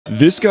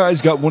This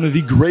guy's got one of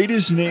the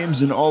greatest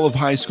names in all of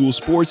high school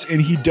sports,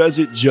 and he does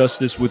it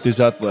justice with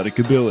his athletic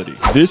ability.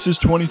 This is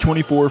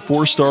 2024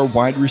 four-star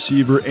wide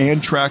receiver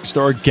and track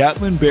star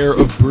Gatlin Bear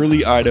of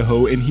Burley,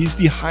 Idaho, and he's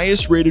the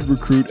highest rated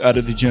recruit out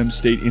of the Gem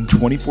State in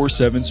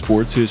 24/7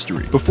 sports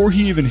history. Before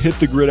he even hit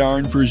the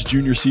gridiron for his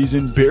junior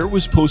season, Bear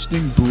was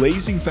posting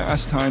blazing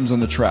fast times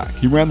on the track.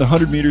 He ran the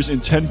 100 meters in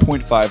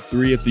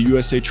 10.53 at the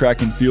USA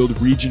Track and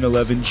Field Region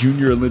 11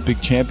 Junior Olympic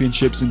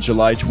Championships in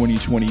July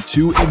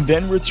 2022, and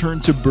then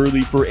returned to Burley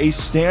for a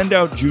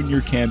standout junior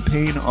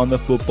campaign on the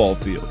football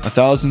field.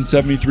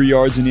 1,073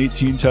 yards and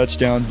 18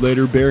 touchdowns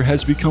later, Bear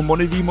has become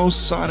one of the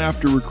most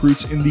sought-after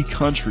recruits in the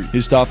country.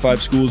 His top 5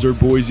 schools are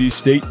Boise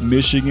State,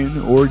 Michigan,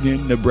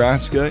 Oregon,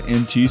 Nebraska,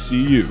 and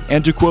TCU.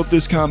 And to quote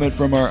this comment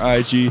from our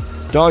IG,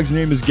 "Dog's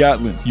name is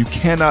Gatlin. You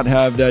cannot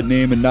have that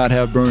name and not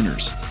have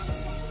burners."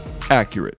 Accurate.